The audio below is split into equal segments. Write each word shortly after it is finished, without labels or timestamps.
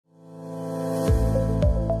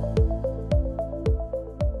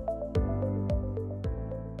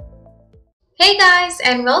Hey guys,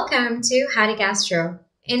 and welcome to How to Gastro.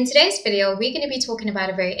 In today's video, we're going to be talking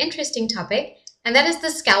about a very interesting topic, and that is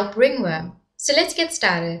the scalp ringworm. So let's get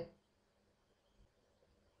started.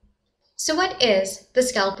 So what is the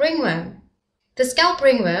scalp ringworm? The scalp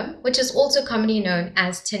ringworm, which is also commonly known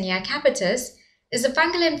as Tinea capitis, is a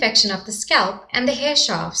fungal infection of the scalp and the hair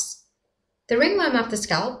shafts. The ringworm of the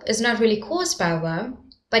scalp is not really caused by a worm,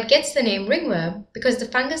 but gets the name ringworm because the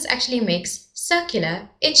fungus actually makes circular,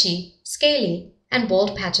 itchy, scaly, and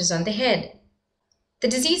bald patches on the head. The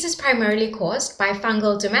disease is primarily caused by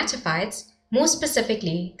fungal dermatophytes, more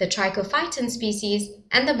specifically the Trichophyton species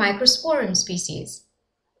and the Microsporum species.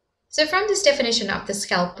 So from this definition of the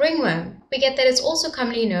scalp ringworm, we get that it's also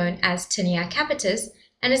commonly known as Tinea capitis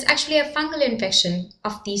and is actually a fungal infection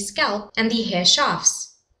of the scalp and the hair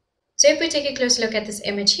shafts. So if we take a closer look at this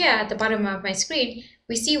image here at the bottom of my screen,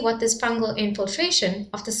 we see what this fungal infiltration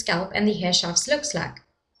of the scalp and the hair shafts looks like.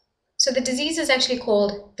 So the disease is actually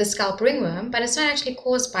called the scalp ringworm, but it's not actually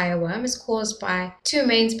caused by a worm. It's caused by two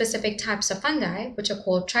main specific types of fungi, which are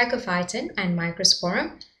called Trichophyton and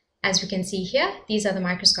Microsporum. As we can see here, these are the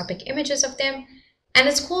microscopic images of them. And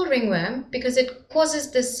it's called ringworm because it causes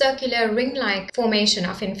this circular ring-like formation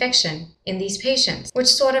of infection in these patients, which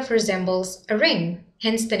sort of resembles a ring,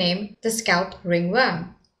 hence the name the scalp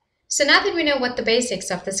ringworm. So now that we know what the basics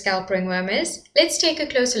of the scalp ringworm is, let's take a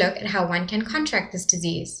closer look at how one can contract this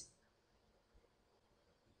disease.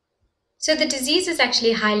 So the disease is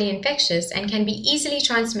actually highly infectious and can be easily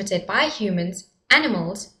transmitted by humans,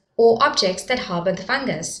 animals, or objects that harbor the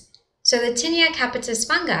fungus. So the Tinea capitis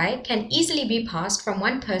fungi can easily be passed from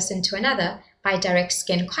one person to another by direct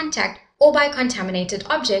skin contact or by contaminated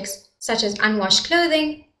objects such as unwashed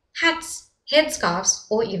clothing, hats, headscarves,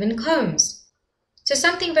 or even combs. So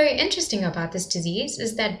something very interesting about this disease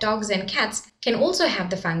is that dogs and cats can also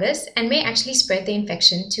have the fungus and may actually spread the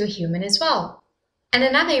infection to a human as well. And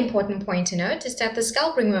another important point to note is that the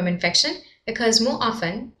scalp ringworm infection occurs more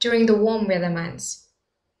often during the warm weather months.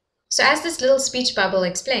 So as this little speech bubble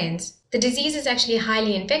explains, the disease is actually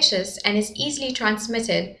highly infectious and is easily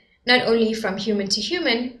transmitted not only from human to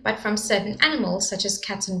human, but from certain animals such as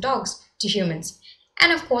cats and dogs to humans.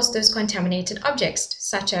 And of course those contaminated objects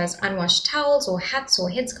such as unwashed towels or hats or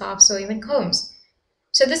headscarves or even combs.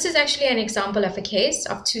 So this is actually an example of a case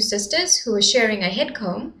of two sisters who were sharing a head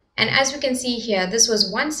comb. And as we can see here, this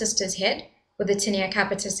was one sister's head with the Tinea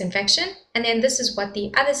capitis infection, and then this is what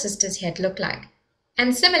the other sister's head looked like.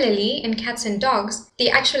 And similarly, in cats and dogs,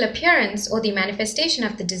 the actual appearance or the manifestation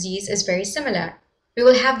of the disease is very similar. We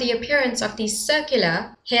will have the appearance of these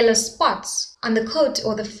circular, hairless spots on the coat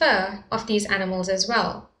or the fur of these animals as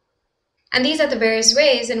well. And these are the various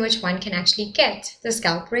ways in which one can actually get the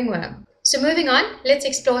scalp ringworm. So moving on, let's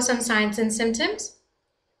explore some signs and symptoms.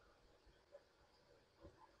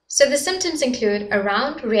 So the symptoms include a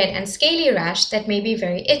round, red, and scaly rash that may be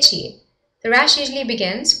very itchy. The rash usually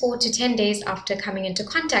begins 4 to 10 days after coming into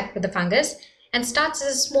contact with the fungus and starts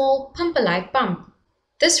as a small pumper-like bump.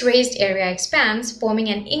 This raised area expands, forming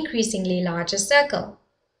an increasingly larger circle.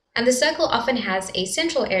 And the circle often has a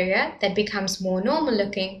central area that becomes more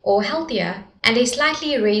normal-looking or healthier, and a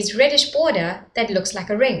slightly raised reddish border that looks like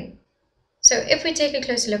a ring. So if we take a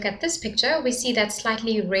closer look at this picture, we see that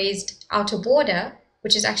slightly raised outer border,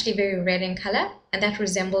 which is actually very red in color, and that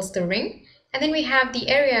resembles the ring. And then we have the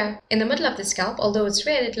area in the middle of the scalp, although it's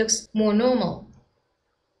red, it looks more normal.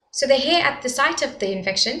 So the hair at the site of the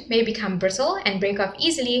infection may become brittle and break off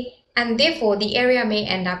easily, and therefore the area may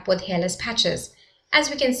end up with hairless patches. As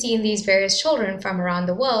we can see in these various children from around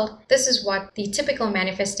the world, this is what the typical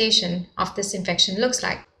manifestation of this infection looks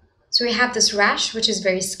like. So we have this rash, which is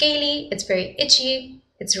very scaly, it's very itchy,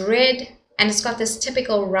 it's red, and it's got this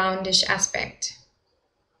typical roundish aspect.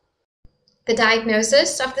 The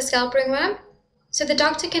diagnosis of the scalp ringworm. So the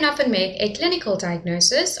doctor can often make a clinical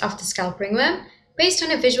diagnosis of the scalp ringworm based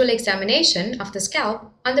on a visual examination of the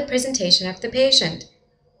scalp on the presentation of the patient.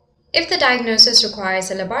 If the diagnosis requires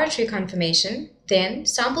a laboratory confirmation, then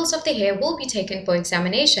samples of the hair will be taken for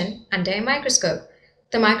examination under a microscope.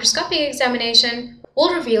 The microscopic examination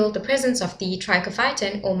will reveal the presence of the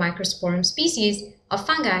Trichophyton or Microsporum species of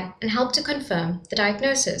fungi and help to confirm the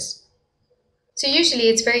diagnosis. So usually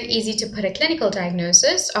it's very easy to put a clinical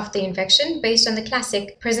diagnosis of the infection based on the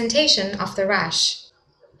classic presentation of the rash.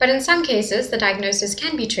 But in some cases, the diagnosis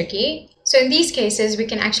can be tricky. So in these cases, we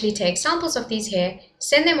can actually take samples of these hair,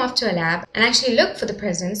 send them off to a lab, and actually look for the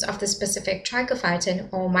presence of the specific Trichophyton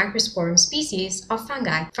or Microsporum species of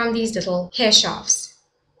fungi from these little hair shafts.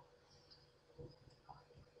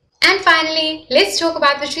 And finally, let's talk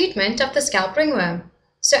about the treatment of the scalp ringworm.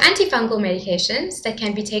 So antifungal medications that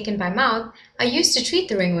can be taken by mouth are used to treat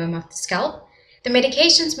the ringworm of the scalp, The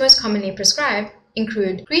medications most commonly prescribed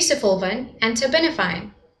include greaseprevir and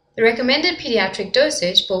terbinafine. The recommended pediatric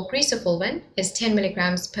dosage for greaseprevir is 10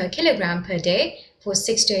 mg per kilogram per day for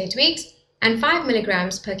 6 to 8 weeks and 5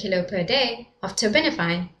 mg per kilo per day of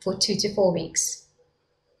terbinafine for 2 to 4 weeks.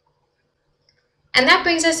 And that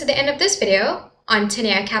brings us to the end of this video on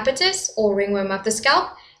Tinea capitis, or ringworm of the scalp.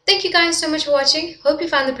 Thank you guys so much for watching. Hope you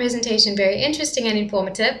found the presentation very interesting and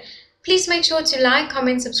informative. Please make sure to like,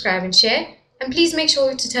 comment, subscribe and share. And please make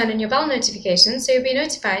sure to turn on your bell notifications so you'll be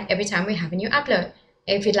notified every time we have a new upload.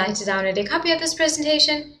 If you'd like to download a copy of this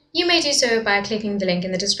presentation, you may do so by clicking the link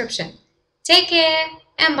in the description. Take care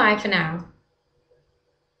and bye for now.